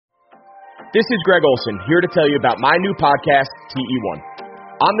This is Greg Olson, here to tell you about my new podcast, TE1.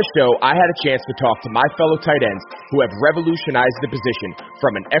 On the show, I had a chance to talk to my fellow tight ends who have revolutionized the position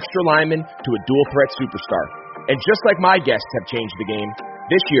from an extra lineman to a dual-threat superstar. And just like my guests have changed the game,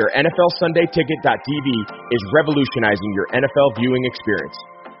 this year, NFLSundayTicket.tv is revolutionizing your NFL viewing experience.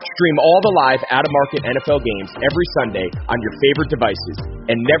 Stream all the live, out-of-market NFL games every Sunday on your favorite devices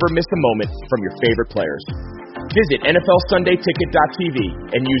and never miss a moment from your favorite players. Visit NFLSundayTicket.tv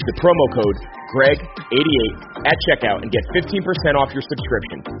and use the promo code GREG88 at checkout and get 15% off your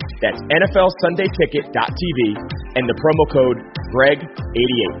subscription. That's NFLSundayTicket.tv and the promo code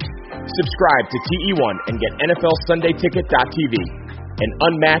GREG88. Subscribe to TE1 and get NFLSundayTicket.tv, an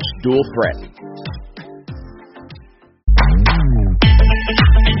unmatched dual threat.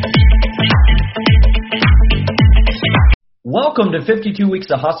 Welcome to 52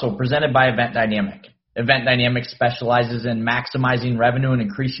 Weeks of Hustle, presented by Event Dynamic. Event Dynamic specializes in maximizing revenue and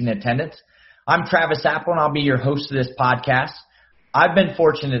increasing attendance. I'm Travis Apple, and I'll be your host of this podcast. I've been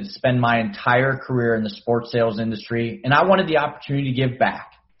fortunate to spend my entire career in the sports sales industry, and I wanted the opportunity to give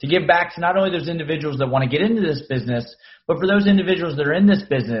back. To give back to not only those individuals that want to get into this business, but for those individuals that are in this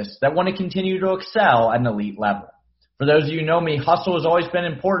business that want to continue to excel at an elite level. For those of you who know me, hustle has always been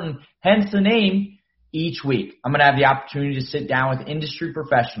important, hence the name. Each week, I'm going to have the opportunity to sit down with industry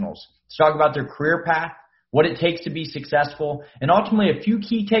professionals to talk about their career path, what it takes to be successful, and ultimately a few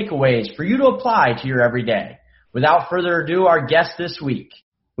key takeaways for you to apply to your everyday. Without further ado, our guest this week.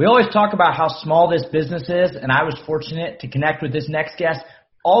 We always talk about how small this business is, and I was fortunate to connect with this next guest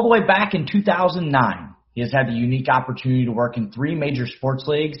all the way back in 2009. He has had the unique opportunity to work in 3 major sports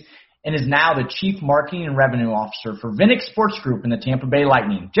leagues and is now the Chief Marketing and Revenue Officer for Vinix Sports Group in the Tampa Bay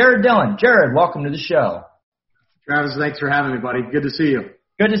Lightning. Jared Dillon. Jared, welcome to the show. Travis, thanks for having me, buddy. Good to see you.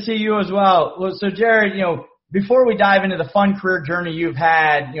 Good to see you as well. Well, so Jared, before we dive into the fun career journey you've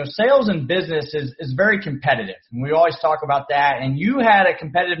had, sales and business is very competitive. And we always talk about that. And you had a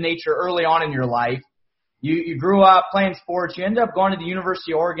competitive nature early on in your life. You grew up playing sports. You ended up going to the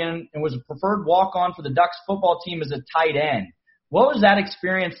University of Oregon and was a preferred walk-on for the Ducks football team as a tight end. What was that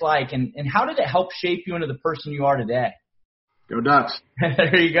experience like, and how did it help shape you into the person you are today? Go Ducks.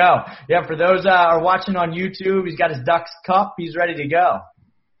 There you go. Yeah, for those are watching on YouTube, he's got his Ducks cup. He's ready to go.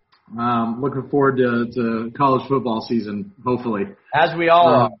 Looking forward to college football season, hopefully. As we all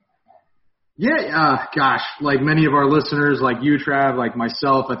are. Yeah, gosh, like many of our listeners, like you, Trav, like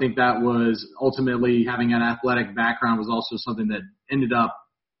myself, I think that was ultimately having an athletic background was also something that ended up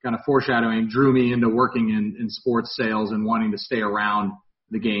kind of foreshadowing, drew me into working in sports sales and wanting to stay around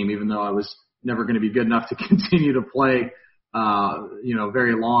the game, even though I was never going to be good enough to continue to play,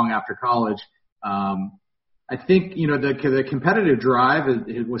 very long after college. I think, the competitive drive,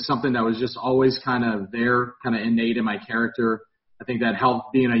 it was something that was just always kind of there, kind of innate in my character. I think that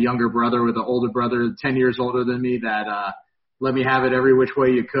helped being a younger brother with an older brother, 10 years older than me, that let me have it every which way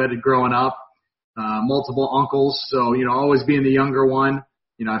you could growing up. Multiple uncles, so, always being the younger one.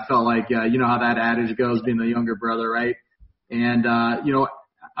 I felt like, how that adage goes, being the younger brother, right? And,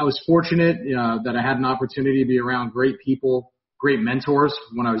 I was fortunate that I had an opportunity to be around great people, great mentors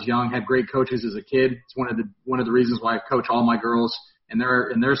when I was young, had great coaches as a kid. It's one of the reasons why I coach all my girls in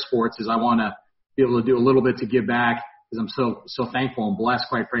their sports is I want to be able to do a little bit to give back because I'm so thankful and blessed,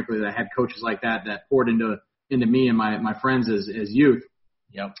 quite frankly, that I had coaches like that poured into me and my friends as youth.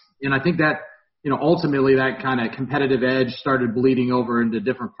 Yep. And I think that, ultimately that kind of competitive edge started bleeding over into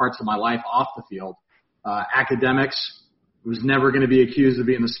different parts of my life off the field. Academics, was never going to be accused of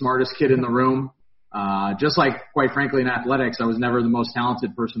being the smartest kid in the room. Just like, quite frankly, in athletics, I was never the most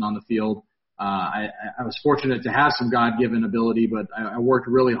talented person on the field. I was fortunate to have some God-given ability, but I worked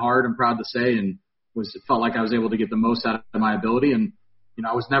really hard, I'm proud to say, and felt like I was able to get the most out of my ability. And,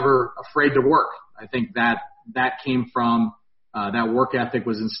 I was never afraid to work. I think that came from that work ethic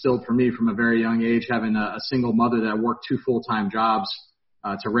was instilled for me from a very young age, having a single mother that worked 2 full-time jobs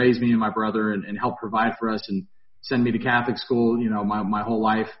to raise me and my brother and help provide for us and send me to Catholic school, my whole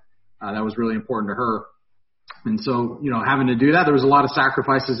life. That was really important to her. And so, having to do that, there was a lot of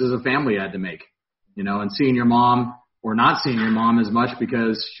sacrifices as a family I had to make, and seeing your mom or not seeing your mom as much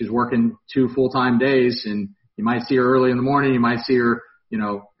because she's working 2 full-time days and you might see her early in the morning, you might see her,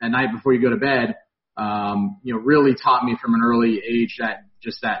 at night before you go to bed. Really taught me from an early age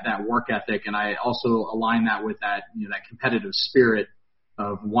that work ethic. And I also align that with that competitive spirit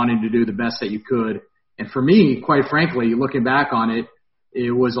of wanting to do the best that you could. And for me, quite frankly, looking back on it,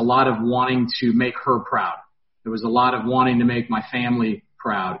 it was a lot of wanting to make her proud. It was a lot of wanting to make my family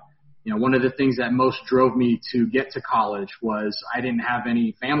proud. One of the things that most drove me to get to college was I didn't have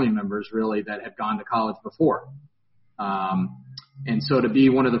any family members really that had gone to college before. And so to be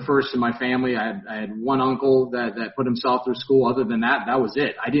one of the first in my family, I had one uncle that put himself through school. Other than that, that was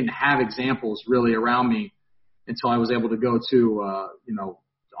it. I didn't have examples really around me until I was able to go to,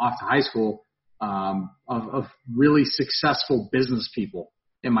 off to high school, of really successful business people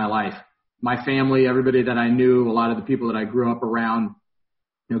in my life. My family, everybody that I knew, a lot of the people that I grew up around,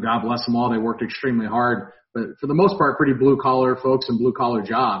 God bless them all. They worked extremely hard, but for the most part, pretty blue collar folks and blue collar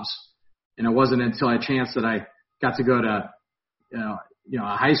jobs. And it wasn't until I chanced that I got to go to,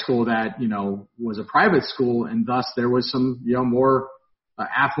 a high school that, was a private school, and thus there was some, more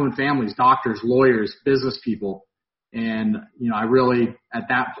affluent families, doctors, lawyers, business people. And, I really at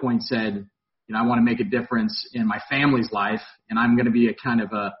that point said, I want to make a difference in my family's life, and I'm going to be a kind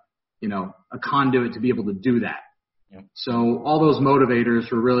of a conduit to be able to do that. Yep. So all those motivators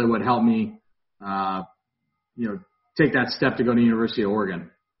were really what helped me, take that step to go to the University of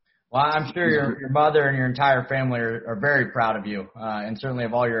Oregon. Well, I'm sure your mother and your entire family are very proud of you, and certainly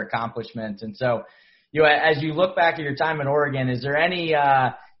of all your accomplishments. And so, as you look back at your time in Oregon, is there any,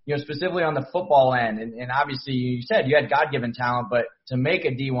 specifically on the football end, and obviously you said you had God-given talent, but to make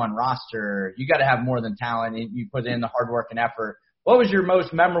a D1 roster, you got to have more than talent, and you put in the hard work and effort. What was your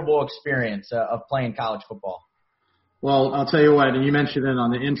most memorable experience of playing college football? Well, I'll tell you what, and you mentioned it on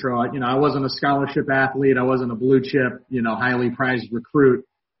the intro, I wasn't a scholarship athlete. I wasn't a blue chip, highly prized recruit.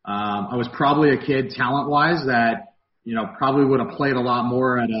 I was probably a kid talent-wise that, probably would have played a lot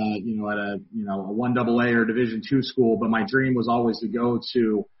more at a 1AA or Division II school, but my dream was always to go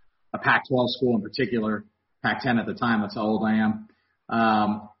to a Pac-12 school in particular, Pac-10 at the time. That's how old I am.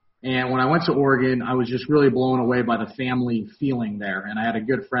 And when I went to Oregon, I was just really blown away by the family feeling there. And I had a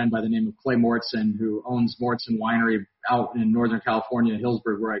good friend by the name of Clay Mortson, who owns Mortson Winery out in Northern California,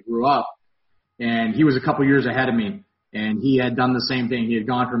 Hillsburg, where I grew up. And he was a couple years ahead of me. And he had done the same thing. He had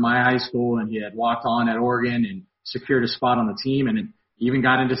gone through my high school, and he had walked on at Oregon and secured a spot on the team. And he even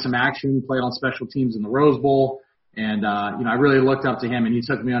got into some action, played on special teams in the Rose Bowl. And, I really looked up to him, and he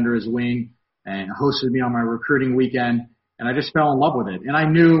took me under his wing and hosted me on my recruiting weekend. And I just fell in love with it. And I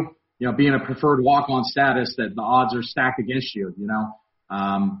knew, being a preferred walk-on status, that the odds are stacked against you,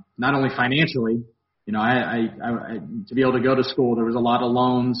 not only financially, I to be able to go to school, there was a lot of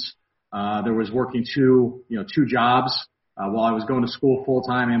loans. There was working two jobs, while I was going to school full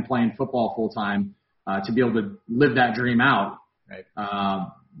time and playing football full time, to be able to live that dream out. Right.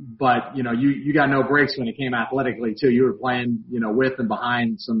 But, you got no breaks when it came athletically too. You were playing, with and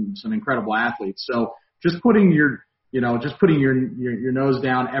behind some incredible athletes. So just putting your nose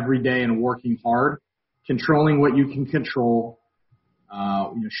down every day and working hard, controlling what you can control,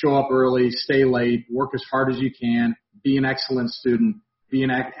 show up early, stay late, work as hard as you can, be an excellent student, be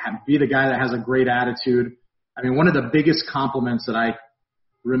the guy that has a great attitude. I mean, one of the biggest compliments that I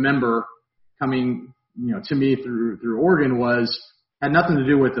remember coming, to me through Oregon had nothing to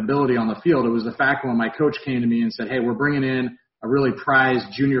do with ability on the field. It was the fact when my coach came to me and said, "Hey, we're bringing in a really prized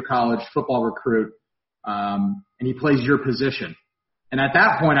junior college football recruit, and he plays your position." And at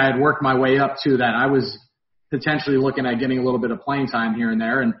that point, I had worked my way up to that. I was potentially looking at getting a little bit of playing time here and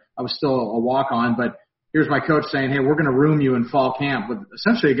there, and I was still a walk-on. But here's my coach saying, "Hey, we're going to room you in fall camp with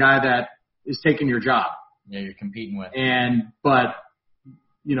essentially a guy that is taking your job." Yeah, you're competing with. But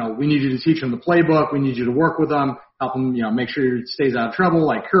we need you to teach him the playbook. We need you to work with him, help him, make sure he stays out of trouble,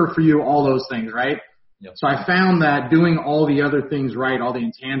 like curve for you, all those things, right? Yep. So I found that doing all the other things right, all the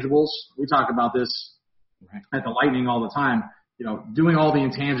intangibles, we talk about this at the Lightning all the time, doing all the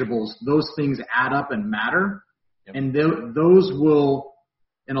intangibles, those things add up and matter. Yep. And those will,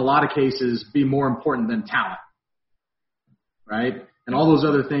 in a lot of cases, be more important than talent, right? And all those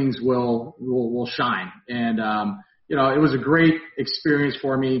other things will shine. And, it was a great experience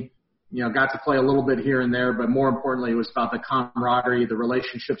for me. Got to play a little bit here and there, but more importantly, it was about the camaraderie, the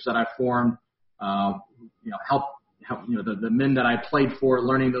relationships that I formed, help the men that I played for,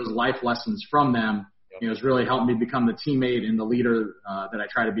 learning those life lessons from them, has really helped me become the teammate and the leader that I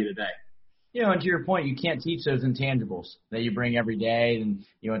try to be today. And to your point, you can't teach those intangibles that you bring every day, and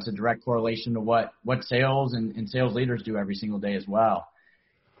it's a direct correlation to what sales and sales leaders do every single day as well.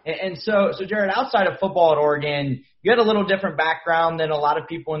 And so Jared, outside of football at Oregon, you had a little different background than a lot of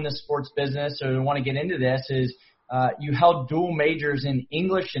people in the sports business. So we want to get into this. You held dual majors in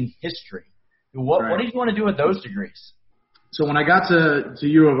English and history. What did you want to do with those degrees? So when I got to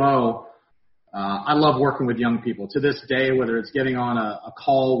U of O, I love working with young people. To this day, whether it's getting on a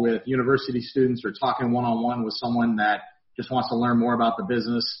call with university students or talking one-on-one with someone that just wants to learn more about the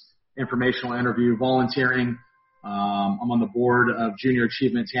business, informational interview, volunteering. I'm on the board of Junior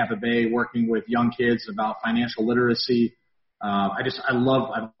Achievement Tampa Bay, working with young kids about financial literacy.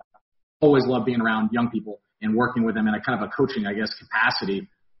 I've always loved being around young people. and working with them in a kind of a coaching, I guess, capacity.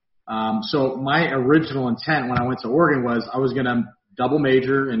 So my original intent when I went to Oregon was I was going to double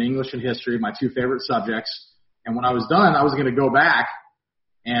major in English and history, my two favorite subjects. And when I was done, I was going to go back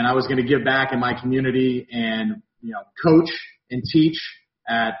and I was going to give back in my community and, coach and teach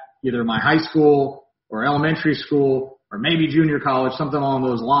at either my high school or elementary school or maybe junior college, something along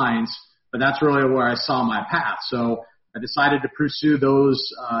those lines. But that's really where I saw my path. So I decided to pursue those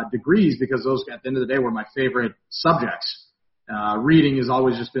degrees because those, at the end of the day, were my favorite subjects. Reading has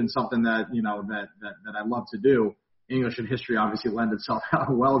always just been something that, that I love to do. English and history obviously lend itself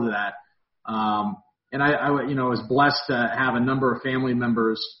well to that. And I was blessed to have a number of family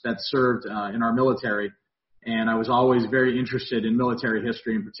members that served in our military, and I was always very interested in military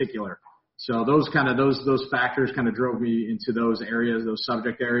history in particular. So those factors kind of drove me into those areas, those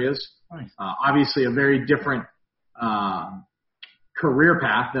subject areas. Nice. Obviously, a very different career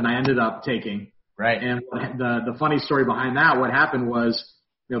path than I ended up taking. Right. And the funny story behind that, what happened was,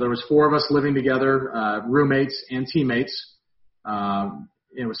 there was 4 of us living together, roommates and teammates.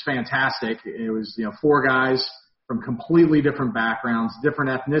 It was fantastic. It was, 4 guys from completely different backgrounds,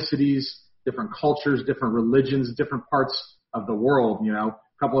 different ethnicities, different cultures, different religions, different parts of the world. A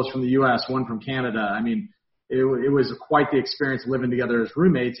couple of us from the U.S., one from Canada. I mean, it was quite the experience living together as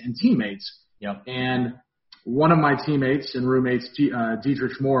roommates and teammates. Yep. And one of my teammates and roommates,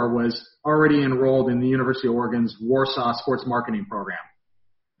 Dietrich Moore, was already enrolled in the University of Oregon's Warsaw Sports Marketing Program.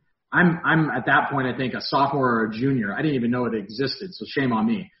 I'm at that point, I think, a sophomore or a junior. I didn't even know it existed, so shame on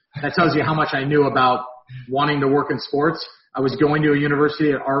me. That tells you how much I knew about wanting to work in sports. I was going to a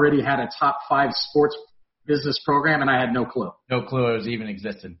university that already had a top 5 sports business program, and I had no clue. No clue it was even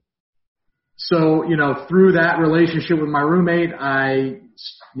existed. So, through that relationship with my roommate, I,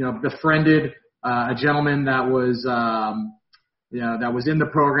 befriended a gentleman that was, that was in the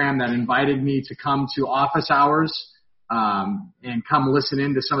program that invited me to come to office hours. And come listen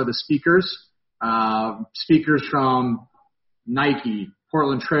in to some of the speakers from Nike,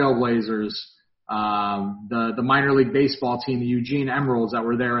 Portland Trail Blazers, the minor league baseball team, the Eugene Emeralds that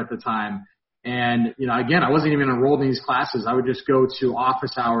were there at the time. And, again, I wasn't even enrolled in these classes. I would just go to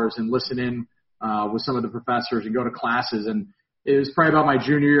office hours and listen in with some of the professors and go to classes. And it was probably about my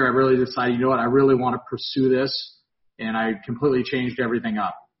junior year I really decided, I really want to pursue this. And I completely changed everything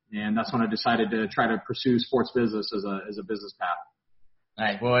up. And that's when I decided to try to pursue sports business as a business path. All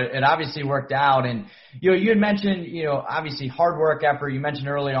right. Well, it obviously worked out. And, you had mentioned, obviously hard work effort. You mentioned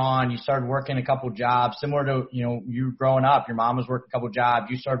early on you started working a couple jobs similar to, you growing up. Your mom was working a couple jobs.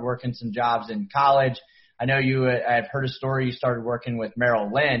 You started working some jobs in college. I know I've heard a story. You started working with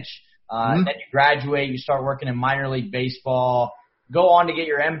Merrill Lynch. Then you graduate. You start working in minor league baseball. Go on to get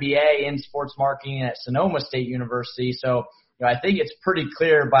your MBA in sports marketing at Sonoma State University. So, I think it's pretty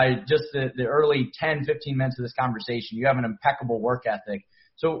clear by just the early 10, 15 minutes of this conversation, you have an impeccable work ethic.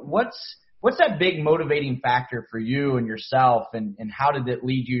 So what's that big motivating factor for you and yourself, and how did it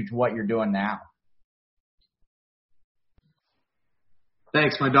lead you to what you're doing now?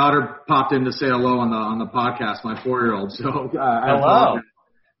 Thanks. My daughter popped in to say hello on the podcast, my 4-year-old. So hello.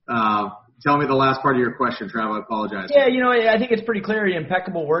 Tell me the last part of your question, Trav. I apologize. Yeah, I think it's pretty clear, your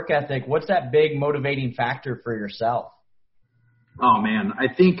impeccable work ethic. What's that big motivating factor for yourself? Oh, man,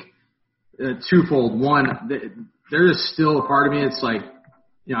 I think twofold. One, there is still a part of me. It's like,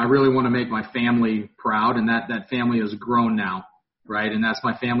 I really want to make my family proud, and that family has grown now, right? And that's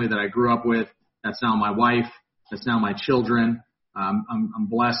my family that I grew up with. That's now my wife. That's now my children. I'm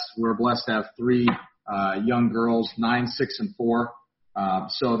blessed. We're blessed to have 3 young girls, 9, 6, and 4.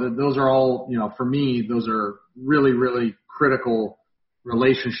 So those are all, for me, those are really, really critical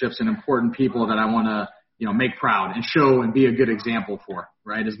relationships and important people that I want to, make proud and show and be a good example for,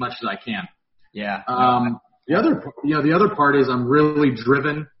 right? As much as I can. Yeah. The other part is I'm really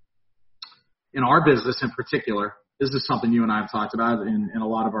driven in our business in particular. This is something you and I have talked about, and a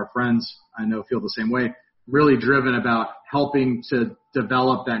lot of our friends I know feel the same way. Really driven about helping to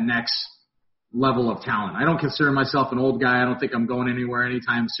develop that next level of talent. I don't consider myself an old guy. I don't think I'm going anywhere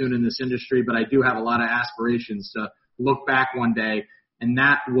anytime soon in this industry, but I do have a lot of aspirations to look back one day, and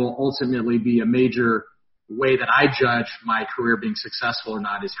that will ultimately be a major way that I judge my career being successful or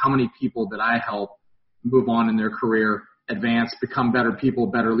not, is how many people that I help move on in their career, advance, become better people,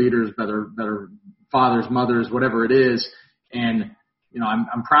 better leaders, better fathers, mothers, whatever it is. And,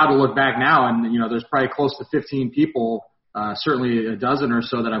 I'm proud to look back now, and, there's probably close to 15 people, certainly a dozen or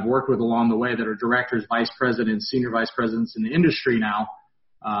so that I've worked with along the way that are directors, vice presidents, senior vice presidents in the industry now.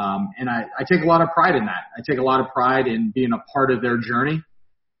 And I take a lot of pride in that. I take a lot of pride in being a part of their journey.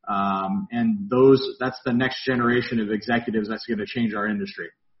 And that's the next generation of executives that's going to change our industry.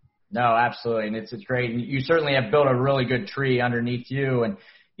 No, absolutely. And it's great. And you certainly have built a really good tree underneath you. And,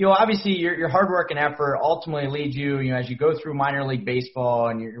 obviously your hard work and effort ultimately leads you, as you go through minor league baseball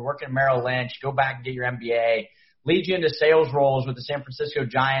and you're working at Merrill Lynch, go back and get your MBA, leads you into sales roles with the San Francisco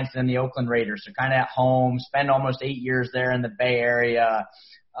Giants and the Oakland Raiders. So kind of at home, spend almost 8 years there in the Bay Area.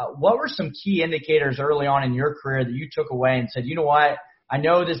 What were some key indicators early on in your career that you took away and said, you know what, I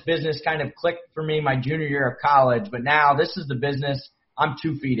know this business kind of clicked for me my junior year of college, but now this is the business I'm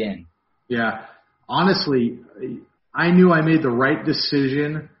 2 feet in? Yeah. Honestly, I knew I made the right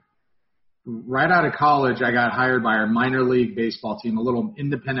decision. Right out of college, I got hired by our minor league baseball team, a little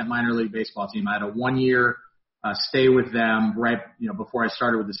independent minor league baseball team. I had a 1-year stay with them right, before I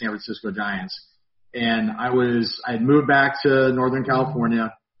started with the San Francisco Giants. And I had moved back to Northern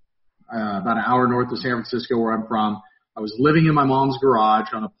California, about an hour north of San Francisco where I'm from. I was living in my mom's garage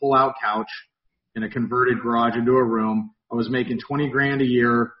on a pull-out couch in a converted garage into a room. I was making $20,000 a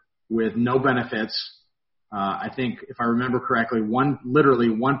year with no benefits. I think if I remember correctly, literally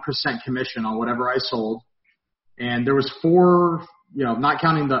 1% commission on whatever I sold. And there was 4, not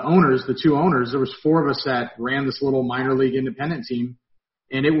counting the owners, the 2 owners, there was 4 of us that ran this little minor league independent team.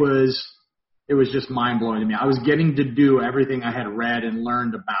 And it was just mind blowing to me. I was getting to do everything I had read and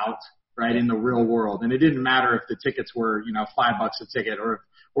learned about, right, in the real world. And it didn't matter if the tickets were, $5 a ticket or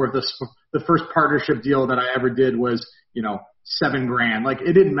if the first partnership deal that I ever did was, $7,000. Like,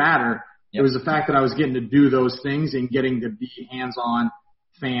 it didn't matter. Yep. It was the fact that I was getting to do those things and getting to be hands-on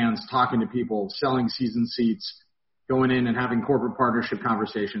fans, talking to people, selling season seats, going in and having corporate partnership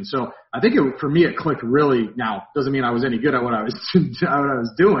conversations. So I think for me, it clicked really. Now, doesn't mean I was any good at what I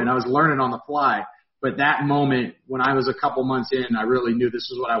was doing. I was learning on the fly. But that moment when I was a couple months in, I really knew this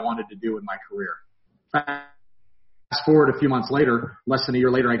is what I wanted to do with my career. Fast forward a few months later, less than a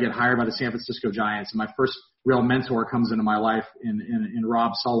year later, I get hired by the San Francisco Giants. And my first real mentor comes into my life in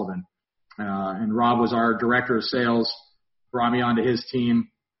Rob Sullivan. And Rob was our director of sales, brought me onto his team.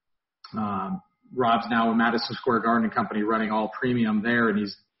 Rob's now a Madison Square Garden company running all premium there, and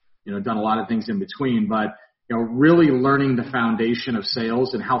he's, done a lot of things in between. But, really learning the foundation of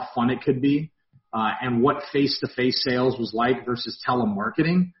sales and how fun it could be, and what face-to-face sales was like versus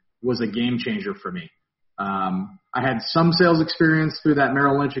telemarketing was a game changer for me. I had some sales experience through that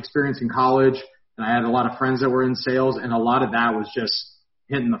Merrill Lynch experience in college, and I had a lot of friends that were in sales, and a lot of that was just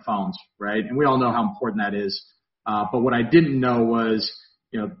hitting the phones, right? And we all know how important that is. But what I didn't know was,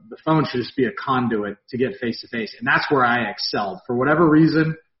 the phone should just be a conduit to get face-to-face. And that's where I excelled. For whatever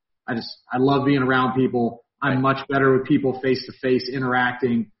reason, I love being around people. I'm much better with people face-to-face,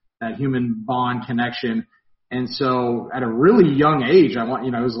 interacting, that human bond connection. And so at a really young age,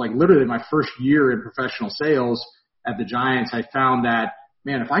 it was like literally my first year in professional sales at the Giants, I found that,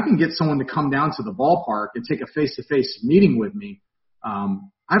 man, if I can get someone to come down to the ballpark and take a face-to-face meeting with me, I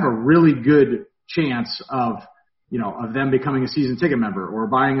have a really good chance of them becoming a season ticket member or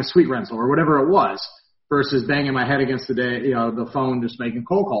buying a suite rental or whatever it was, versus banging my head against the phone, just making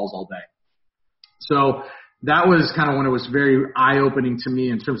cold calls all day. So that was kind of when it was very eye-opening to me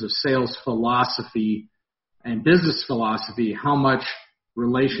in terms of sales philosophy and business philosophy, how much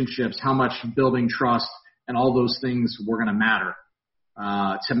relationships, how much building trust and all those things were going to matter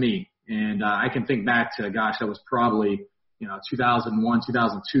to me. And I can think back to, that was probably 2001,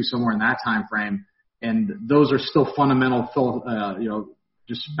 2002, somewhere in that time frame. And those are still fundamental,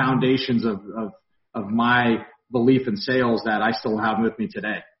 just foundations of my belief in sales that I still have with me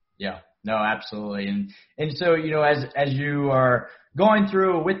today. Yeah, no, absolutely. And so, as you are going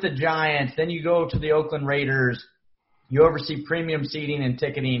through with the Giants, then you go to the Oakland Raiders, you oversee premium seating and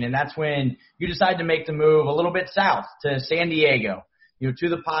ticketing, and that's when you decide to make the move a little bit south to San Diego, to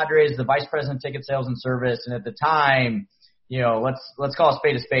the Padres, the vice president of ticket sales and service. And at the time, let's call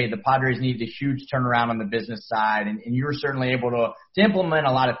a spade. The Padres needed a huge turnaround on the business side, and you were certainly able to implement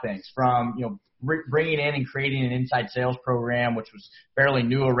a lot of things from, bringing in and creating an inside sales program, which was fairly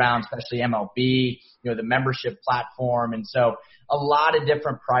new around, especially MLB, the membership platform. And so a lot of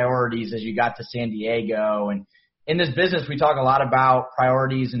different priorities as you got to San Diego. And in this business, we talk a lot about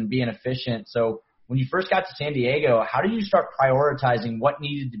priorities and being efficient. So when you first got to San Diego, how did you start prioritizing what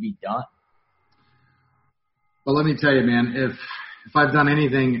needed to be done? Well, let me tell you, man, if I've done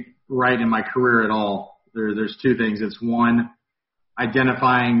anything right in my career at all, there's 2 things. It's one,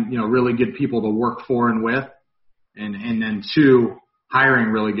 identifying, really good people to work for and with, and then 2, hiring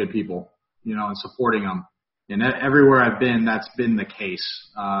really good people, and supporting them. And everywhere I've been, that's been the case.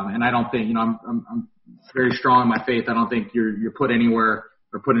 And I don't think, I'm very strong in my faith. I don't think you're put anywhere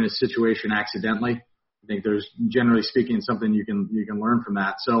or put in a situation accidentally. I think there's, generally speaking, something you can learn from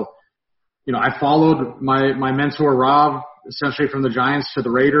that. So I followed my mentor, Rob, essentially from the Giants to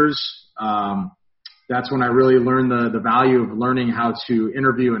the Raiders. That's when I really learned the value of learning how to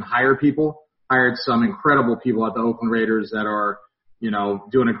interview and hire people. Hired some incredible people at the Oakland Raiders that are,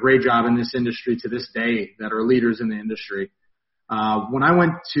 doing a great job in this industry to this day, that are leaders in the industry. When I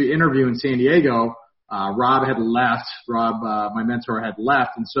went to interview in San Diego, Rob had left. Rob, my mentor, had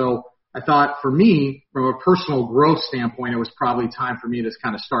left. And so I thought for me, from a personal growth standpoint, it was probably time for me to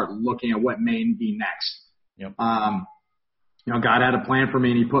kind of start looking at what may be next. Yep. God had a plan for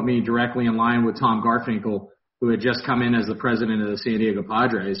me, and he put me directly in line with Tom Garfinkel, who had just come in as the president of the San Diego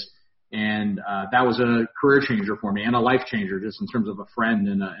Padres. And that was a career changer for me and a life changer, just in terms of a friend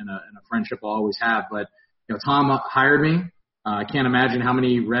and a friendship I'll always have. But Tom hired me. I can't imagine how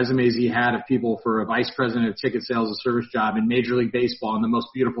many resumes he had of people for a vice president of ticket sales and service job in Major League Baseball in the most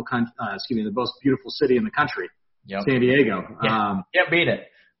beautiful the most beautiful city in the country, yep. San Diego. Can't beat it.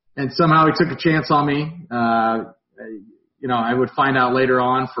 And somehow he took a chance on me. I would find out later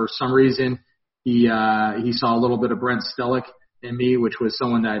on, for some reason, he saw a little bit of Brent Stellick in me, which was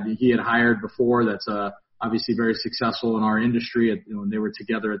someone that he had hired before. That's obviously very successful in our industry when they were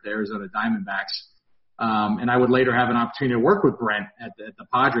together at the Arizona Diamondbacks. And I would later have an opportunity to work with Brent at the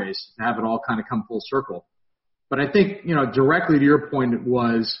Padres, to have it all kind of come full circle. But I think, directly to your point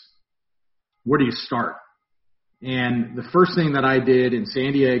was, where do you start? And the first thing that I did in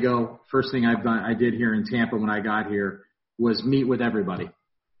San Diego, first thing I did here in Tampa when I got here, was meet with everybody,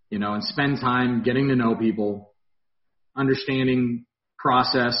 and spend time getting to know people, understanding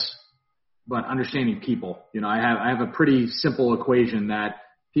process, but understanding people. I have a pretty simple equation that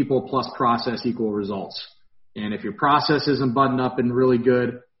people plus process equal results. And if your process isn't buttoned up and really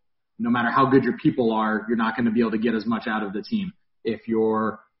good, no matter how good your people are, you're not going to be able to get as much out of the team. If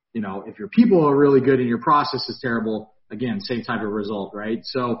your people are really good and your process is terrible, again, same type of result, right?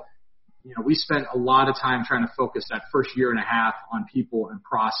 So, we spent a lot of time trying to focus that first year and a half on people and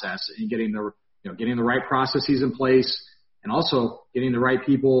process, and getting the right processes in place, and also getting the right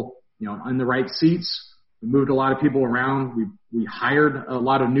people, in the right seats. We moved a lot of people around. We hired a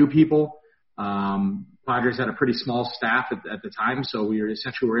lot of new people. Padres had a pretty small staff at the time, so we were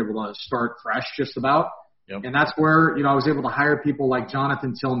able to start fresh just about. Yep. And that's where, I was able to hire people like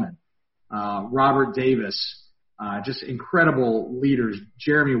Jonathan Tillman, Robert Davis, just incredible leaders.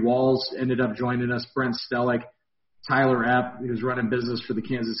 Jeremy Walls ended up joining us, Brent Stellick, Tyler Epp, who's running business for the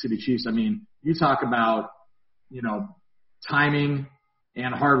Kansas City Chiefs. I mean, you talk about, timing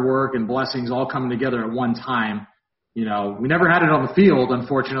and hard work and blessings all coming together at one time. We never had it on the field,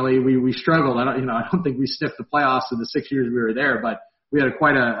 unfortunately. We struggled. I don't think we sniffed the playoffs in the 6 years we were there, but we had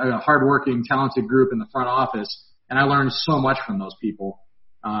quite a hardworking, talented group in the front office, and I learned so much from those people.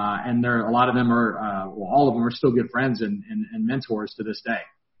 And a lot of them are, all of them are still good friends and mentors to this day.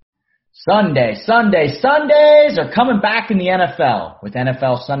 Sundays are coming back in the NFL. With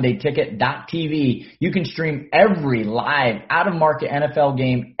NFLSundayTicket.tv, you can stream every live, out-of-market NFL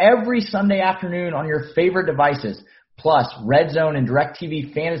game every Sunday afternoon on your favorite devices. Plus, Red Zone and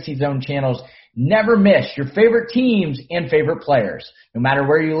DirecTV Fantasy Zone channels never miss your favorite teams and favorite players. No matter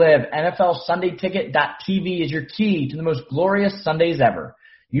where you live, NFLSundayTicket.tv is your key to the most glorious Sundays ever.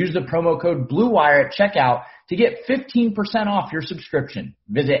 Use the promo code BlueWire at checkout to get 15% off your subscription.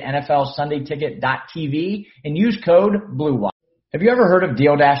 Visit NFLSundayTicket.tv and use code BlueWire. Have you ever heard of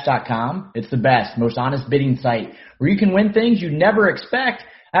DealDash.com? It's the best, most honest bidding site where you can win things you'd never expect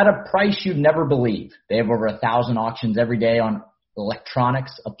at a price you'd never believe. They have over 1,000 auctions every day on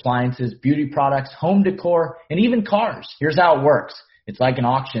electronics, appliances, beauty products, home decor, and even cars. Here's how it works. It's like an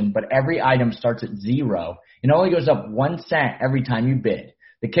auction, but every item starts at $0 and only goes up 1 cent every time you bid.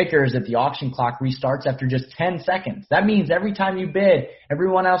 The kicker is that the auction clock restarts after just 10 seconds. That means every time you bid,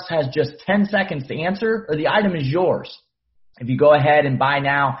 everyone else has just 10 seconds to answer or the item is yours. If you go ahead and buy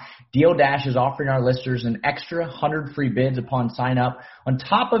now, Deal Dash is offering our listeners an extra 100 free bids upon sign up on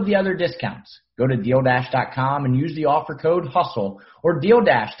top of the other discounts. Go to DealDash.com and use the offer code HUSTLE or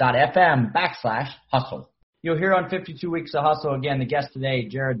DealDash.fm/hustle. You'll hear on 52 Weeks of Hustle again, the guest today,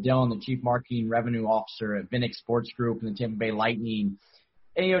 Jared Dillon, the Chief Marketing Revenue Officer at Vinnick Sports Group and the Tampa Bay Lightning.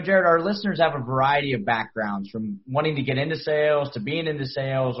 And, Jared, our listeners have a variety of backgrounds, from wanting to get into sales to being into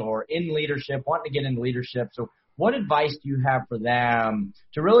sales or in leadership, wanting to get into leadership. So what advice do you have for them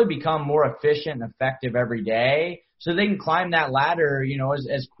to really become more efficient and effective every day so they can climb that ladder,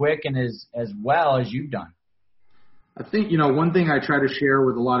 as quick and as well as you've done? I think, one thing I try to share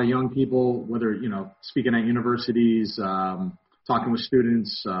with a lot of young people, whether, speaking at universities, talking with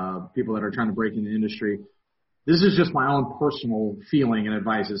students, people that are trying to break into the industry, this is just my own personal feeling and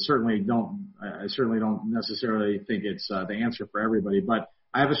advice. I certainly don't necessarily think it's the answer for everybody, but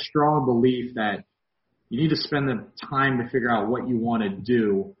I have a strong belief that you need to spend the time to figure out what you want to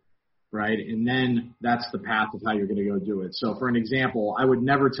do, right? And then that's the path of how you're going to go do it. So for an example, I would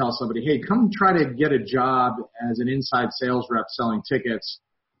never tell somebody, hey, come try to get a job as an inside sales rep selling tickets,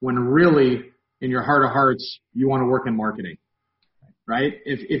 when really in your heart of hearts, you want to work in marketing, right?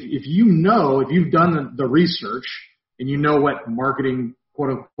 If you've done the research and you know what marketing quote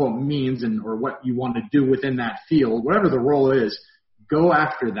unquote means or what you want to do within that field, whatever the role is, go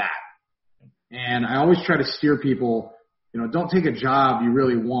after that. And I always try to steer people, don't take a job you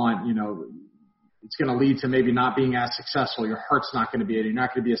really want, it's going to lead to maybe not being as successful. Your heart's not going to be it. You're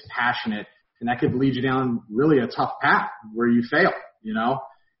not going to be as passionate, and that could lead you down really a tough path where you fail,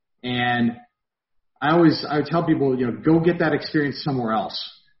 And I tell people, go get that experience somewhere else.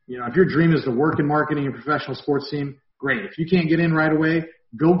 If your dream is to work in marketing and professional sports team, great. If you can't get in right away,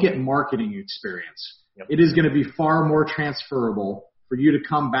 go get marketing experience. Yep. It is going to be far more transferable for you to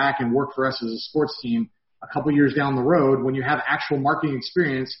come back and work for us as a sports team a couple years down the road when you have actual marketing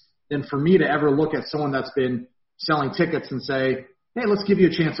experience than for me to ever look at someone that's been selling tickets and say, hey, let's give you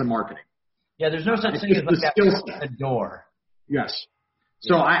a chance in marketing. Yeah, there's no such thing as like that the door. Yes.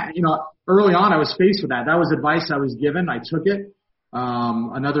 So early on I was faced with that. That was advice I was given. I took it.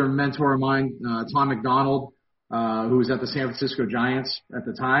 Another mentor of mine, Tom McDonald, who was at the San Francisco Giants at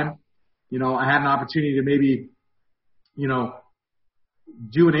the time, I had an opportunity to maybe,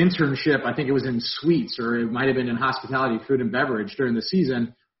 do an internship. I think it was in suites, or it might have been in hospitality, food and beverage during the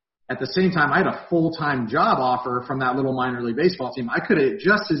season. At the same time, I had a full-time job offer from that little minor league baseball team. I could have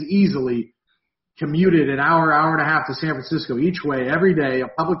just as easily commuted an hour and a half to San Francisco each way every day, of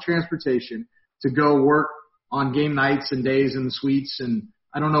public transportation, to go work on game nights and days in the suites. And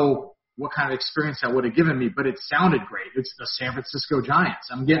I don't know what kind of experience that would have given me, but it sounded great. It's the San Francisco Giants.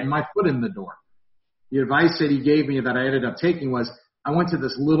 I'm getting my foot in the door. The advice that he gave me that I ended up taking was, I went to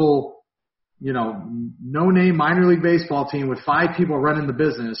this little, no-name minor league baseball team with 5 people running the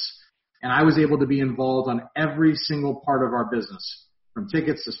business, and I was able to be involved on every single part of our business, from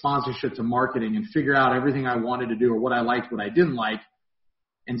tickets to sponsorship to marketing, and figure out everything I wanted to do or what I liked, what I didn't like,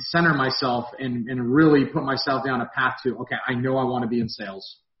 and center myself and really put myself down a path to, okay, I know I want to be in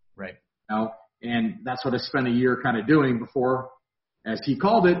sales. Right. And that's what I spent a year kind of doing before, as he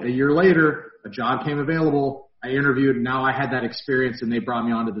called it, a year later, a job came available. I interviewed, and now I had that experience, and they brought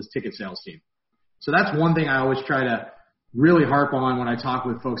me onto this ticket sales team. So that's one thing I always try to really harp on when I talk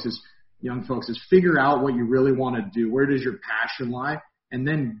with young folks is figure out what you really want to do. Where does your passion lie? And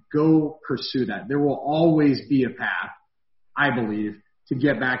then go pursue that. There will always be a path, I believe, to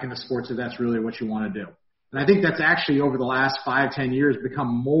get back into sports if that's really what you want to do. And I think that's actually over the last 5-10 years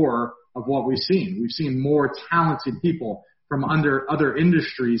become more of what we've seen. We've seen more talented people from under other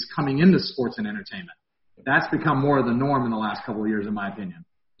industries coming into sports and entertainment. That's become more of the norm in the last couple of years, in my opinion.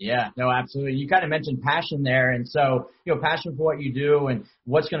 Yeah, no, absolutely. You kind of mentioned passion there. And so, passion for what you do and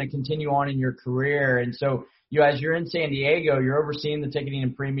what's going to continue on in your career. And so, as you're in San Diego, you're overseeing the ticketing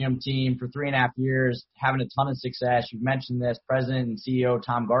and premium team for 3.5 years, having a ton of success. You've mentioned this, President and CEO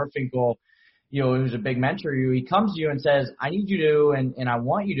Tom Garfinkel, who's a big mentor to you. He comes to you and says, I need you to, and I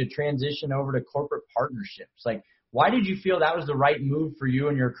want you to transition over to corporate partnerships. Like, why did you feel that was the right move for you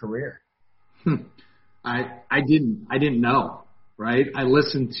in your career? I didn't know, right? I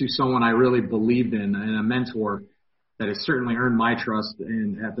listened to someone I really believed in and a mentor that has certainly earned my trust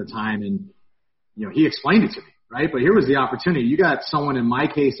at the time. And, he explained it to me, right? But here was the opportunity. You got someone in my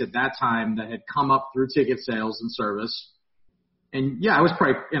case at that time that had come up through ticket sales and service. And yeah,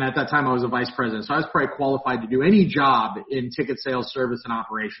 and at that time I was a vice president. So I was probably qualified to do any job in ticket sales, service, and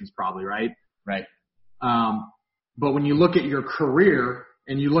operations probably, right? Right. But when you look at your career,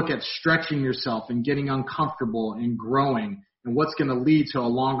 and you look at stretching yourself and getting uncomfortable and growing and what's going to lead to a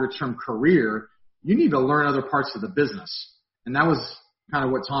longer-term career, you need to learn other parts of the business. And that was kind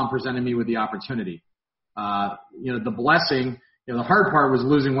of what Tom presented me with the opportunity. The blessing, the hard part was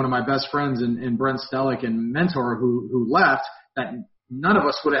losing one of my best friends in Brent Stellick and mentor who left, that none of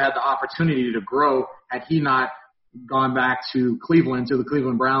us would have had the opportunity to grow had he not gone back to Cleveland, to the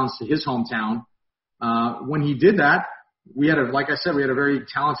Cleveland Browns, to his hometown. When he did that, we had a very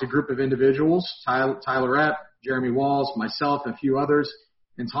talented group of individuals, Tyler Epp, Jeremy Walls, myself, a few others.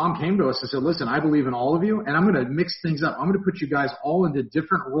 And Tom came to us and said, listen, I believe in all of you, and I'm going to mix things up. I'm going to put you guys all into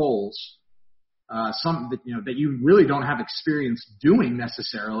different roles, some that you really don't have experience doing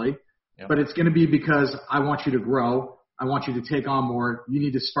necessarily, but it's going to be because I want you to grow. I want you to take on more. You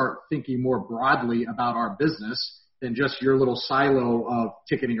need to start thinking more broadly about our business than just your little silo of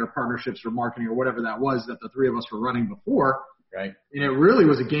ticketing or partnerships or marketing or whatever that was that the three of us were running before. Right. And it really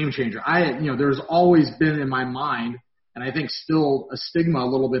was a game changer. There's always been in my mind and I think still a stigma a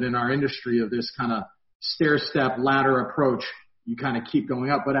little bit in our industry of this kind of stair-step ladder approach. You kind of keep going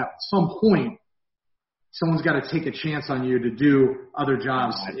up, but at some point, someone's got to take a chance on you to do other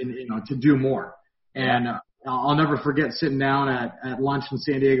jobs, to do more. And I'll never forget sitting down at lunch in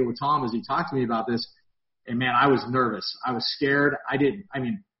San Diego with Tom as he talked to me about this. And man, I was nervous. I was scared.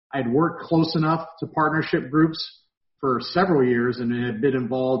 I'd worked close enough to partnership groups for several years and had been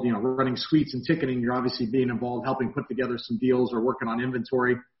involved, running suites and ticketing. You're obviously being involved, helping put together some deals or working on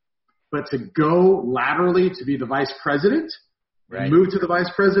inventory. But to go laterally to be the vice president and move to the vice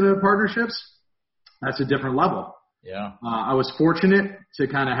president of partnerships, that's a different level. Yeah. I was fortunate to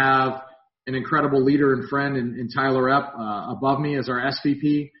kind of have an incredible leader and friend in Tyler Epp above me as our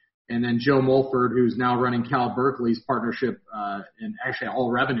SVP, and then Joe Mulford, who's now running Cal Berkeley's partnership and actually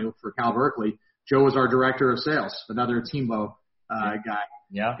all revenue for Cal Berkeley. Joe was our director of sales, another Teambo guy.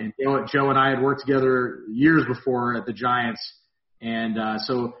 Yeah. And Joe and I had worked together years before at the Giants, and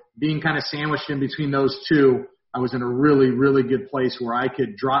so being kind of sandwiched in between those two, I was in a really, really good place where I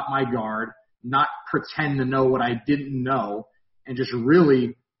could drop my guard, not pretend to know what I didn't know, and just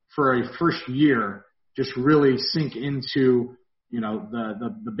really, for a first year, just really sink into,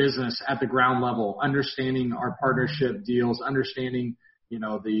 the business at the ground level, understanding our partnership deals, understanding,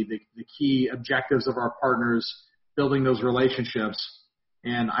 the key objectives of our partners, building those relationships.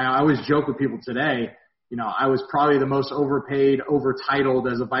 And I always joke with people today, I was probably the most overpaid,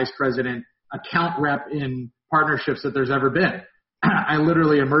 overtitled as a vice president account rep in partnerships that there's ever been. I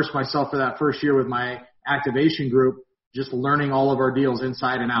literally immersed myself for that first year with my activation group, just learning all of our deals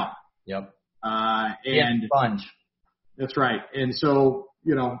inside and out. Yep. And sponge. That's right. And so,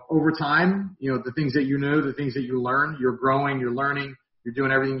 over time, the things that you know, the things that you learn, you're growing, you're learning, you're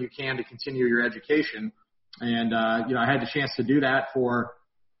doing everything you can to continue your education. And, I had the chance to do that for,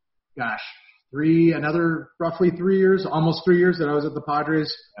 roughly 3 years, almost 3 years that I was at the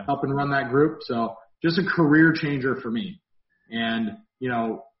Padres, helping run that group. So just a career changer for me. And,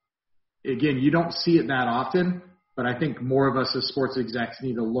 again, you don't see it that often, but I think more of us as sports execs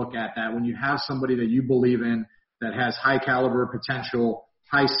need to look at that. When you have somebody that you believe in that has high caliber potential,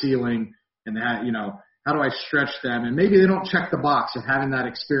 high ceiling, and that, how do I stretch them? And maybe they don't check the box of having that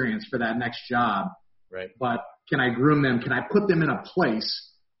experience for that next job. Right. But can I groom them? Can I put them in a place?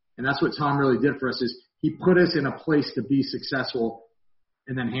 And that's what Tom really did for us is he put us in a place to be successful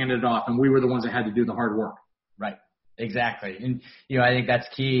and then handed it off. And we were the ones that had to do the hard work. Right. Exactly. And, I think that's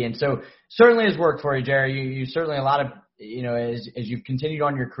key. And so certainly has worked for you, Jerry. You certainly a lot of, as you've continued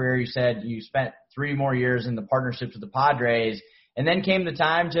on your career, you said you spent 3 more years in the partnerships with the Padres, and then came the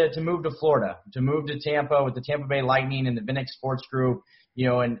time to move to Florida, to move to Tampa with the Tampa Bay Lightning and the Vinik Sports Group.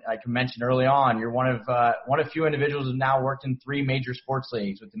 And like I mentioned early on, you're one of few individuals who've now worked in 3 major sports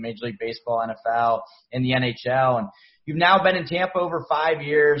leagues with the Major League Baseball, NFL, and the NHL. And you've now been in Tampa over 5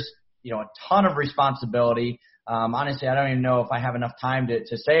 years, a ton of responsibility. Honestly, I don't even know if I have enough time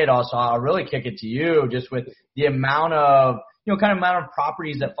to say it all, so I'll really kick it to you just with the amount of, amount of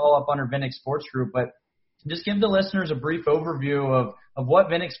properties that fall up under Vinik Sports Group. But just give the listeners a brief overview of what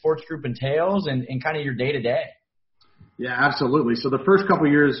Vinik Sports Group entails and kind of your day-to-day. Yeah, absolutely. So the first couple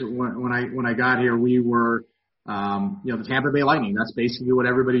of years when I got here, we were, the Tampa Bay Lightning. That's basically what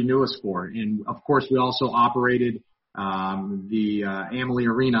everybody knew us for. And of course, we also operated the Amalie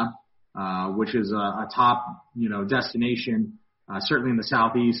Arena, which is a top, destination, certainly in the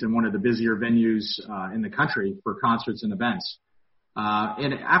Southeast and one of the busier venues in the country for concerts and events.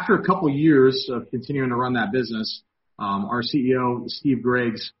 And after a couple of years of continuing to run that business, our CEO, Steve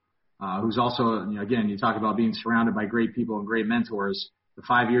Griggs, who's also, again, you talk about being surrounded by great people and great mentors. The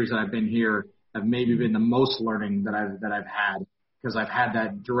 5 years that I've been here have maybe been the most learning that I've had because I've had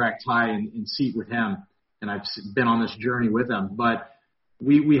that direct tie and seat with him, and I've been on this journey with him. But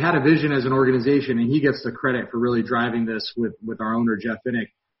we had a vision as an organization, and he gets the credit for really driving this with our owner, Jeff Vinik.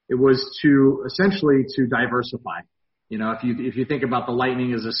 It was to essentially to diversify. If you think about the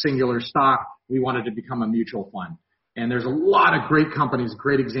Lightning as a singular stock, we wanted to become a mutual fund. And there's a lot of great companies,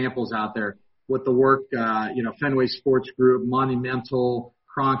 great examples out there with the work, Fenway Sports Group, Monumental,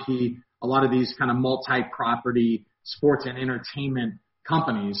 Kroenke, a lot of these kind of multi-property sports and entertainment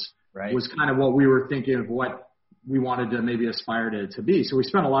companies was kind of what we were thinking of what we wanted to maybe aspire to be. So we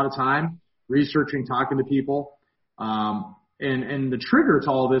spent a lot of time researching, talking to people. And the trigger to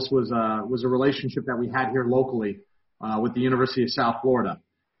all this was a relationship that we had here locally with the University of South Florida.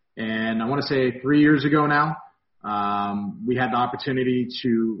 And I want to say 3 years ago now, we had the opportunity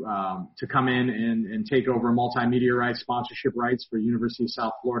to come in and take over multimedia rights, sponsorship rights for University of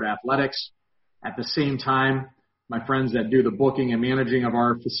South Florida Athletics. At the same time, my friends that do the booking and managing of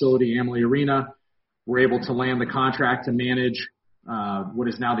our facility, Amalie Arena, We're able to land the contract to manage what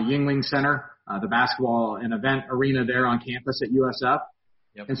is now the Yuengling Center, the basketball and event arena there on campus at USF.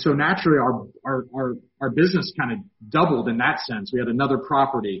 Yep. And so naturally our business kind of doubled in that sense. We had another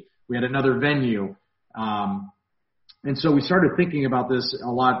property. We had another venue. And so we started thinking about this a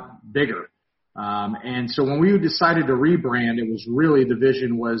lot bigger. And so when we decided to rebrand, it was really the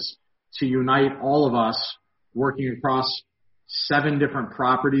vision was to unite all of us working across 7 different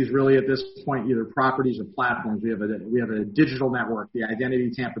properties really at this point, either properties or platforms. We have a digital network, the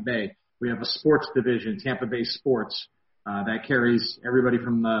Identity Tampa Bay. We have a sports division, Tampa Bay Sports, that carries everybody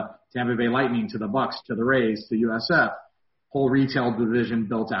from the Tampa Bay Lightning to the Bucks to the Rays to USF. Whole retail division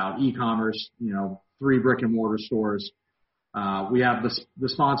built out, e-commerce, 3 brick and mortar stores. We have the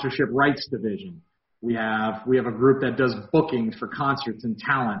sponsorship rights division. We have a group that does bookings for concerts and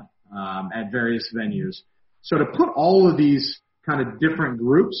talent at various venues. So to put all of these kind of different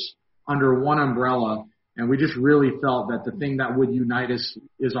groups under one umbrella, and we just really felt that the thing that would unite us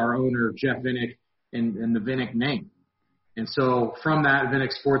is our owner, Jeff Vinik, and the Vinik name. And so from that,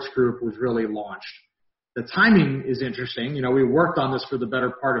 Vinik Sports Group was really launched. The timing is interesting. We worked on this for the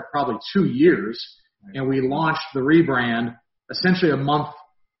better part of probably 2 years, and we launched the rebrand essentially a month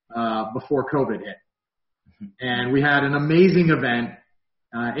before COVID hit. And we had an amazing event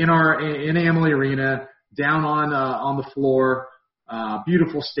in Amalie Arena, down on the floor,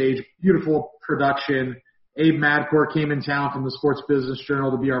 beautiful stage, beautiful production. Abe Madcourt came in town from the Sports Business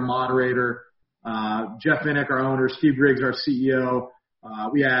Journal to be our moderator. Jeff Vinik, our owner, Steve Griggs, our CEO.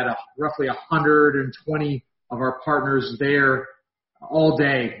 We had roughly 120 of our partners there all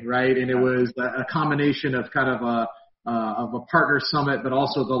day, right? And it was a combination of kind of a partner summit, but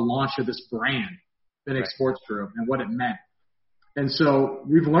also the launch of this brand, Vinik Sports Group, and what it meant. And so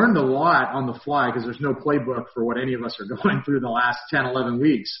we've learned a lot on the fly because there's no playbook for what any of us are going through the last 10, 11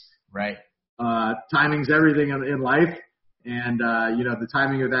 weeks. Right. Timing's everything in life. And, the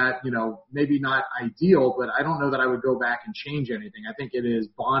timing of that, maybe not ideal, but I don't know that I would go back and change anything. I think it has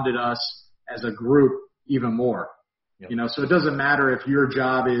bonded us as a group even more. Yep. So it doesn't matter if your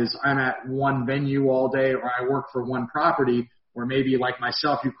job is I'm at one venue all day or I work for one property, or maybe like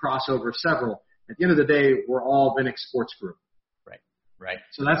myself, you cross over several. At the end of the day, we're all Vinik Sports Group. Right.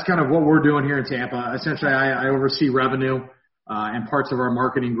 So that's kind of what we're doing here in Tampa. Essentially, I oversee revenue and parts of our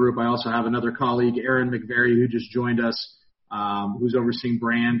marketing group. I also have another colleague, Aaron McVary, who just joined us, who's overseeing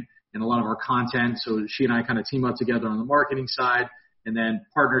brand and a lot of our content. So she and I kind of team up together on the marketing side, and then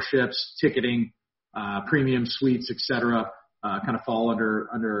partnerships, ticketing, premium suites, et cetera, kind of fall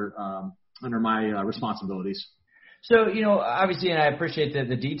under my responsibilities. So, obviously, and I appreciate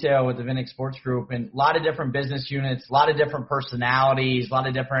the detail with the Vinik Sports Group, and a lot of different business units, a lot of different personalities, a lot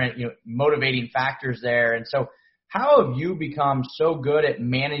of different motivating factors there. And so how have you become so good at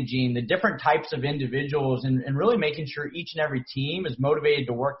managing the different types of individuals and really making sure each and every team is motivated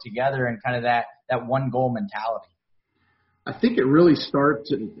to work together and kind of that one goal mentality? I think it really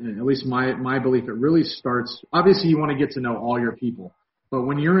starts, at least my belief, it really starts, obviously you want to get to know all your people, but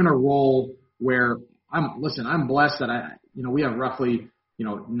when you're in a role where I'm blessed that we have roughly,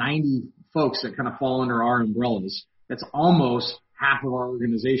 90 folks that kind of fall under our umbrellas. That's almost half of our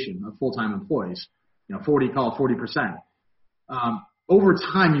organization of full-time employees, 40%. Over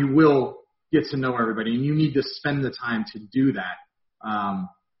time, you will get to know everybody, and you need to spend the time to do that.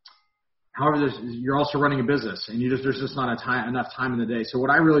 However, you're also running a business, and there's just not enough time in the day. So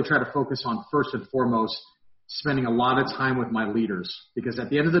what I really try to focus on first and foremost, spending a lot of time with my leaders, because at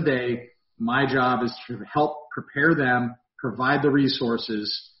the end of the day, my job is to help prepare them, provide the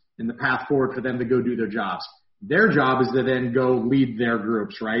resources and the path forward for them to go do their jobs. Their job is to then go lead their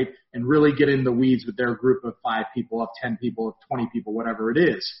groups, right? And really get in the weeds with their group of 5 people, of 10 people, of 20 people, whatever it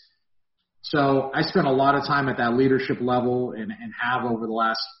is. So I spent a lot of time at that leadership level and have over the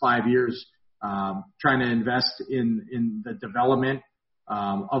last 5 years trying to invest in the development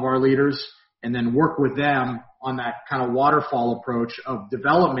of our leaders, and then work with them on that kind of waterfall approach of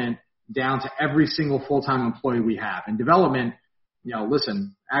development down to every single full-time employee we have. And development,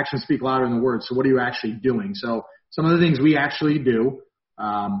 listen, actions speak louder than words. So what are you actually doing? So some of the things we actually do,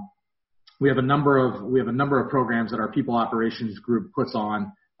 we have a number of programs that our people operations group puts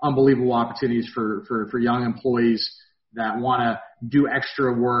on, unbelievable opportunities for young employees that want to do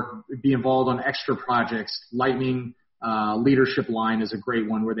extra work, be involved on extra projects. Lightning Leadership Line is a great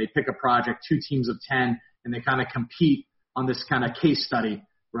one where they pick a project, 2 teams of 10, and they kind of compete on this kind of case study,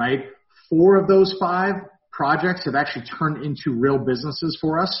 right? 4 of those 5 projects have actually turned into real businesses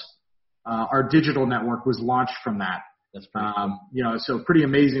for us. Our digital network was launched from that. That's pretty cool. So pretty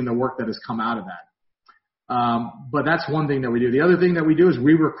amazing the work that has come out of that. But that's one thing that we do. The other thing that we do is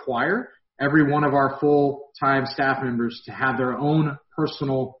we require every one of our full-time staff members to have their own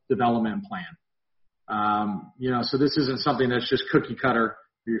personal development plan. So this isn't something that's just cookie cutter.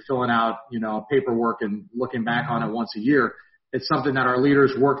 You're filling out, paperwork and looking back on it once a year. It's something that our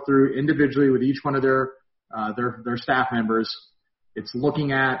leaders work through individually with each one of their staff members. It's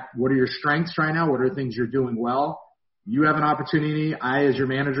looking at what are your strengths right now? What are the things you're doing well? You have an opportunity. I, as your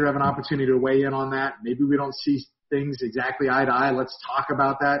manager, have an opportunity to weigh in on that. Maybe we don't see things exactly eye to eye. Let's talk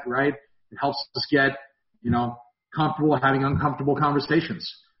about that, right? It helps us get, comfortable having uncomfortable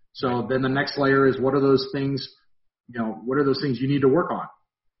conversations. So then the next layer is what are those things, you need to work on?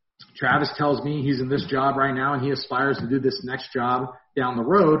 Travis tells me he's in this job right now and he aspires to do this next job down the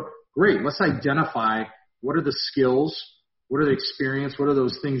road. Great. Let's identify what are the skills, what are the experience, what are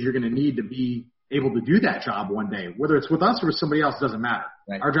those things you're going to need to be able to do that job one day. Whether it's with us or with somebody else, doesn't matter.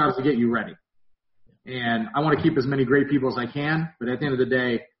 Right. Our job is to get you ready. And I want to keep as many great people as I can, but at the end of the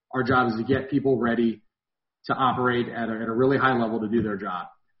day, our job is to get people ready to operate at a really high level to do their job.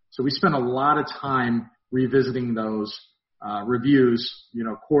 So we spend a lot of time revisiting those reviews,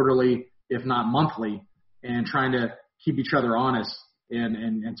 quarterly, if not monthly, and trying to keep each other honest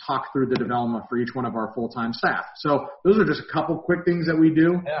and talk through the development for each one of our full-time staff. So those are just a couple quick things that we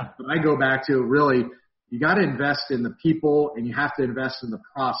do. Yeah. But I go back to really, you got to invest in the people and you have to invest in the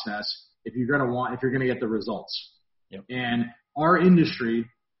process if you're going to get the results. Yep. And our industry,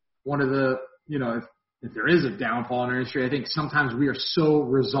 one of the, if there is a downfall in our industry, I think sometimes we are so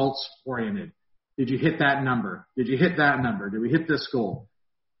results oriented. Did you hit that number? Did you hit that number? Did we hit this goal?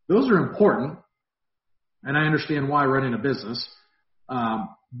 Those are important. And I understand why running a business.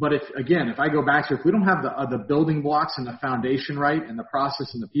 But if I go back to, if we don't have the building blocks and the foundation right and the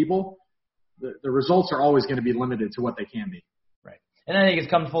process and the people, the results are always going to be limited to what they can be. Right. And I think it's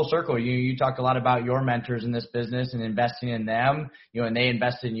come full circle. You talked a lot about your mentors in this business and investing in them, and they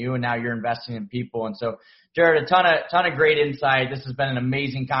invested in you and now you're investing in people. And so, Jared, a ton of great insight. This has been an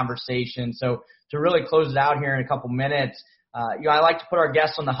amazing conversation. So to really close it out here in a couple minutes, I like to put our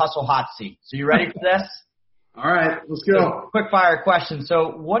guests on the hustle hot seat. So you ready for this? All right, let's go. So, quick fire question.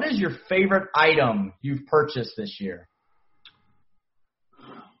 So what is your favorite item you've purchased this year?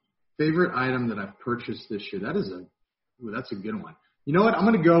 Favorite item that I've purchased this year? That's a good one. You know what? I'm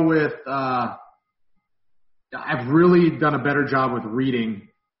going to go with, I've really done a better job with reading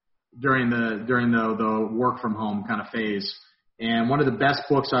during the work from home kind of phase. And one of the best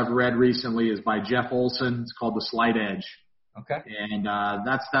books I've read recently is by Jeff Olson. It's called The Slight Edge. Okay. And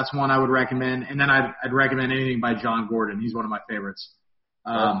that's one I would recommend. And then I'd recommend anything by John Gordon. He's one of my favorites.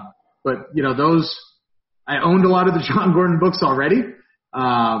 But those, I owned a lot of the John Gordon books already.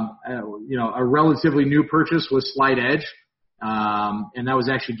 A relatively new purchase was Slight Edge. And that was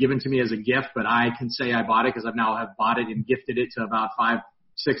actually given to me as a gift, but I can say I bought it because have bought it and gifted it to about 5-6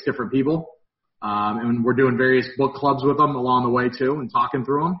 different people. And we're doing various book clubs with them along the way too and talking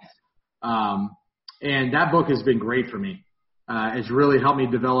through them. And that book has been great for me. It's really helped me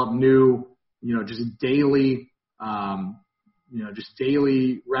develop new, just daily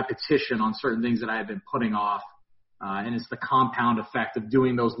repetition on certain things that I had been putting off. And it's the compound effect of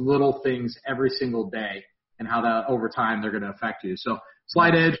doing those little things every single day and how that over time they're going to affect you. So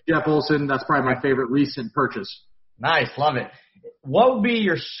Slight Edge, Jeff Olson, that's probably my favorite recent purchase. Nice. Love it. What would be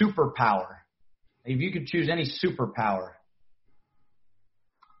your superpower? If you could choose any superpower.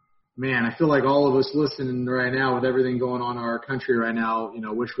 Man, I feel like all of us listening right now with everything going on in our country right now,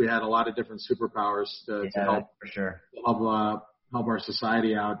 wish we had a lot of different superpowers to help for sure. help our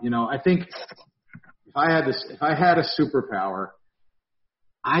society out. I think if I had a superpower,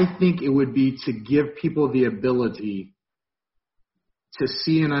 I think it would be to give people the ability to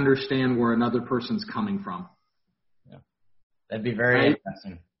see and understand where another person's coming from. Yeah. That'd be very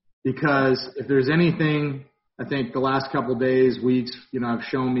interesting. Because if there's anything, I think the last couple of days, weeks, have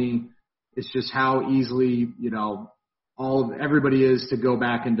shown me, it's just how easily, everybody is to go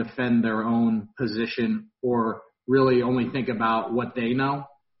back and defend their own position or really only think about what they know.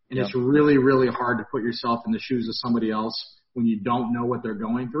 And It's really, really hard to put yourself in the shoes of somebody else when you don't know what they're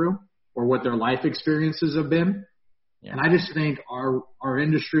going through or what their life experiences have been. Yeah. And I just think our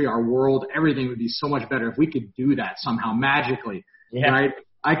industry, our world, everything would be so much better if we could do that somehow magically, right?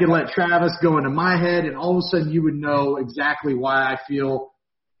 I could let Travis go into my head and all of a sudden you would know exactly why I feel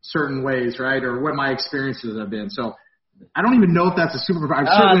certain ways, right? Or what my experiences have been. So I don't even know if that's a superpower.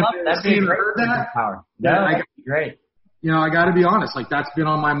 That'd be a great superpower. That'd be great. I got to be honest, that's been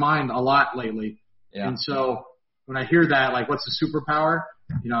on my mind a lot lately. Yeah. And so when I hear that, what's a superpower?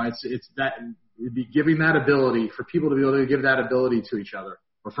 It's that it'd be giving that ability for people to be able to give that ability to each other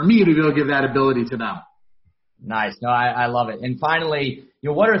or for me to be able to give that ability to them. Nice. No, I love it. And finally,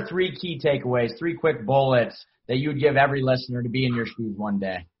 what are 3 key takeaways, 3 quick bullets that you would give every listener to be in your shoes one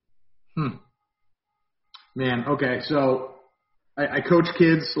day? Man, okay. So I coach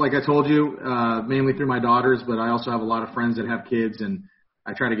kids, like I told you, mainly through my daughters, but I also have a lot of friends that have kids, and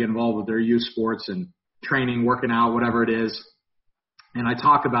I try to get involved with their youth sports and training, working out, whatever it is. And I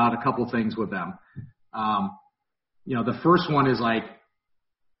talk about a couple things with them. The first one is like,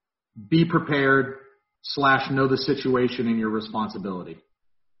 be prepared / know the situation and your responsibility,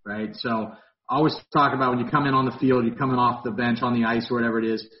 right? So I always talk about when you come in on the field, you're coming off the bench on the ice or whatever it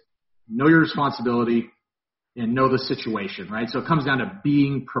is, know your responsibility and know the situation, right? So it comes down to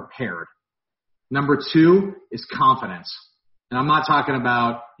being prepared. Number 2 is confidence. And I'm not talking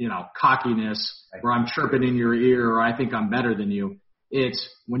about, cockiness where I'm chirping in your ear or I think I'm better than you. It's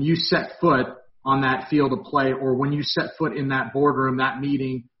when you set foot on that field of play or when you set foot in that boardroom, that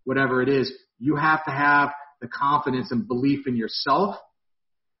meeting, whatever it is, you have to have the confidence and belief in yourself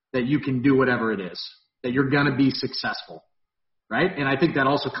that you can do whatever it is, that you're going to be successful, right? And I think that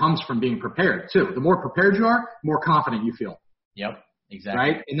also comes from being prepared too. The more prepared you are, the more confident you feel. Yep, exactly.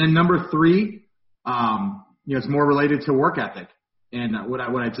 Right? And then number 3, it's more related to work ethic. And what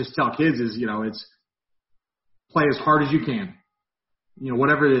I just tell kids is, it's play as hard as you can.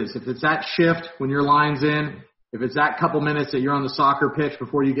 Whatever it is. If it's that shift when your line's in, if it's that couple minutes that you're on the soccer pitch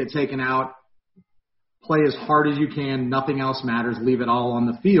before you get taken out, play as hard as you can. Nothing else matters. Leave it all on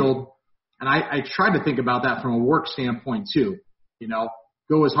the field. And I try to think about that from a work standpoint too.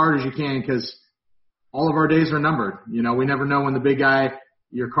 Go as hard as you can because all of our days are numbered. We never know when the big guy,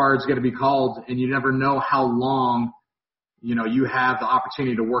 your card's going to be called, and you never know how long, you have the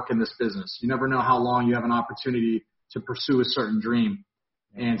opportunity to work in this business. You never know how long you have an opportunity to pursue a certain dream.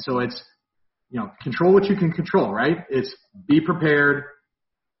 And so it's, control what you can control, right? It's be prepared,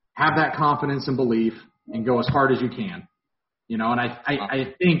 have that confidence and belief, and go as hard as you can. And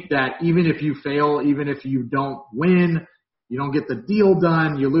I think that even if you fail, even if you don't win, you don't get the deal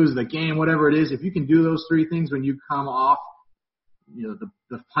done, you lose the game, whatever it is, if you can do those 3 things when you come off,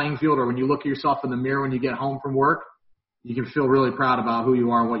 the playing field or when you look at yourself in the mirror when you get home from work, you can feel really proud about who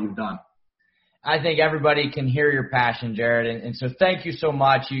you are and what you've done. I think everybody can hear your passion, Jared. And so thank you so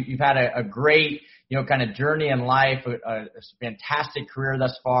much. You've had a great, kind of journey in life, a fantastic career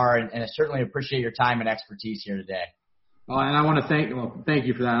thus far, and I certainly appreciate your time and expertise here today. And I want to thank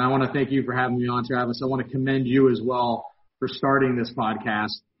you for that. And I want to thank you for having me on, Travis. I want to commend you as well for starting this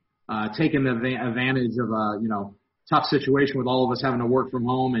podcast, taking the advantage of a, tough situation with all of us having to work from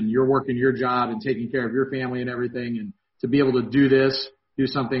home and you're working your job and taking care of your family and everything. And to be able to do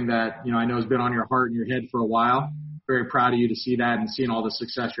something that, I know has been on your heart and your head for a while. Very proud of you to see that and seeing all the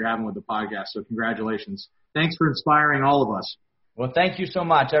success you're having with the podcast. So congratulations. Thanks for inspiring all of us. Well, thank you so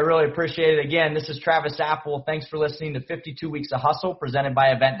much. I really appreciate it. Again, this is Travis Apple. Thanks for listening to 52 Weeks of Hustle presented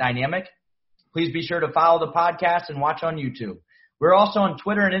by Event Dynamic. Please be sure to follow the podcast and watch on YouTube. We're also on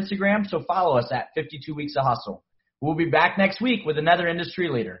Twitter and Instagram, so follow us at 52 Weeks of Hustle. We'll be back next week with another industry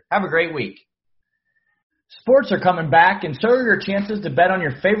leader. Have a great week. Sports are coming back, and so are your chances to bet on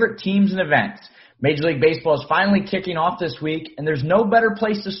your favorite teams and events. Major League Baseball is finally kicking off this week, and there's no better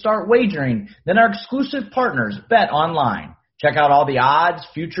place to start wagering than our exclusive partners, Bet Online. Check out all the odds,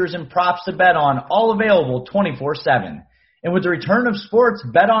 futures, and props to bet on, all available 24/7. And with the return of sports,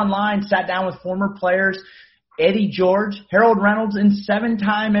 Bet Online sat down with former players Eddie George, Harold Reynolds, and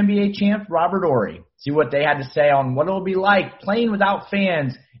 7-time NBA champ Robert Horry. See what they had to say on what it'll be like playing without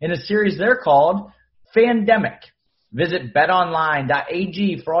fans in a series they're called Fandemic. Visit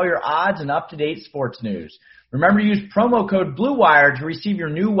betonline.ag for all your odds and up-to-date sports news. Remember to use promo code BlueWire to receive your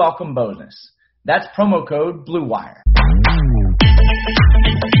new welcome bonus. That's promo code BlueWire.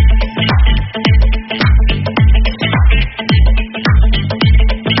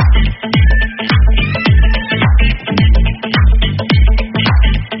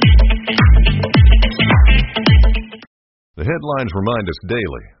 The headlines remind us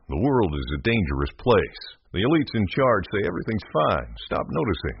daily, the world is a dangerous place. The elites in charge say everything's fine, stop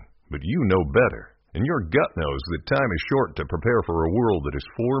noticing. But you know better. And your gut knows that time is short to prepare for a world that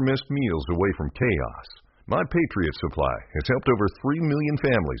is 4 missed meals away from chaos. My Patriot Supply has helped over 3 million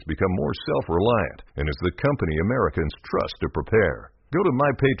families become more self-reliant and is the company Americans trust to prepare. Go to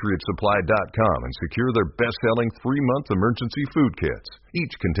MyPatriotSupply.com and secure their best-selling 3-month emergency food kits.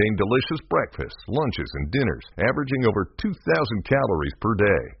 Each contain delicious breakfasts, lunches, and dinners, averaging over 2,000 calories per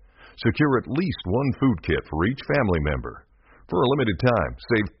day. Secure at least 1 food kit for each family member. For a limited time,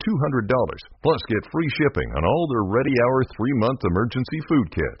 save $200, plus get free shipping on all their Ready Hour 3-month emergency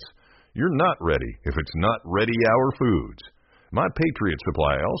food kits. You're not ready if it's not Ready Hour Foods. My Patriot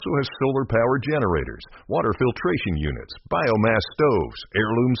Supply also has solar power generators, water filtration units, biomass stoves,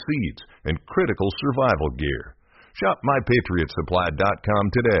 heirloom seeds, and critical survival gear. Shop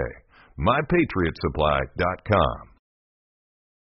MyPatriotSupply.com today. MyPatriotSupply.com.